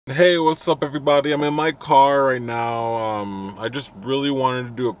Hey, what's up everybody? I'm in my car right now. I just really wanted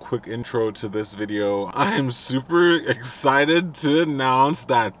to do a quick intro to this video. I am super excited to announce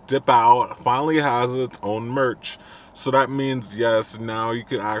that Dippout finally has its own merch. So that means, yes, now you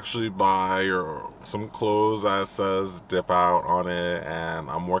could actually buy some clothes that says Dippout on it, and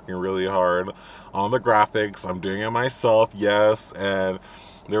I'm working really hard on the graphics. I'm doing it myself, yes, and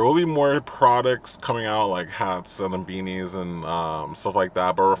there will be more products coming out, like hats and beanies and stuff like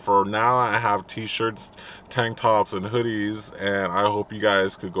that. But for now, I have t-shirts, tank tops, and hoodies, and I hope you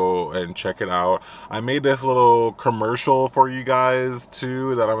guys could go and check it out. I made this little commercial for you guys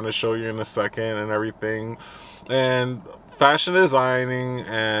too that I'm going to show you in a second and everything. And fashion designing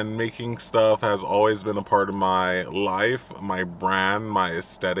and making stuff has always been a part of my life, my brand, my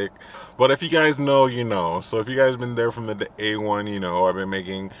aesthetic. But if you guys know, you know. So if you guys been there from the day one, you know, I've been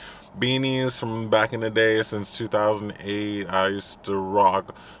making beanies from back in the day since 2008. I used to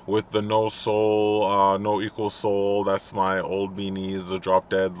rock with the no soul, no equal soul. That's my old beanies, the drop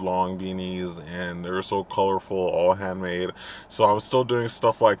dead long beanies, and they're so colorful, all handmade. So I'm still doing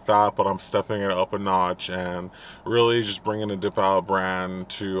stuff like that, but I'm stepping it up a notch and really just bringing the Dippout brand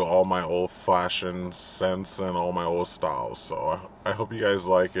to all my old fashion sense and all my old styles. So I hope you guys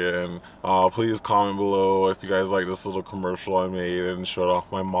like it, and please comment below if you guys like this little commercial I made and showed off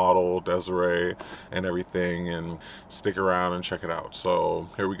my model Desiree and everything, and stick around and check it out. So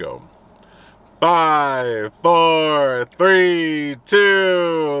here we go. 5, 4, 3,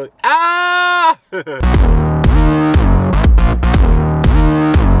 2, ah!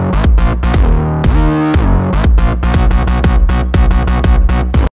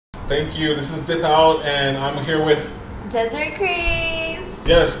 Thank you. This is Dippout, and I'm here with Desiree Crease.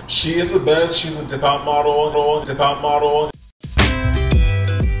 Yes, she is the best. She's a Dippout model. Dippout model.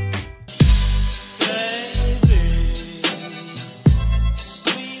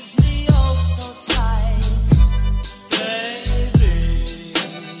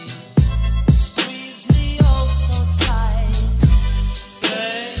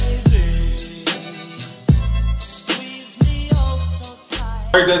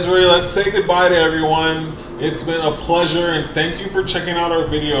 Alright Desiree, let's say goodbye to everyone. It's been a pleasure, and thank you for checking out our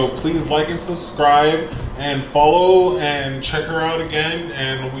video. Please like and subscribe and follow and check her out again,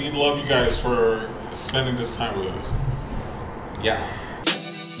 and we love you guys for spending this time with us. Yeah.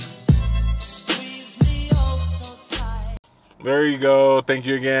 There you go. Thank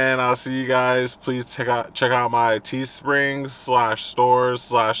you again. I'll see you guys. Please check out my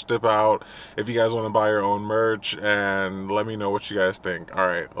Teespring/stores/Dippout if you guys want to buy your own merch, and let me know what you guys think. All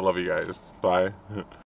right. I love you guys. Bye.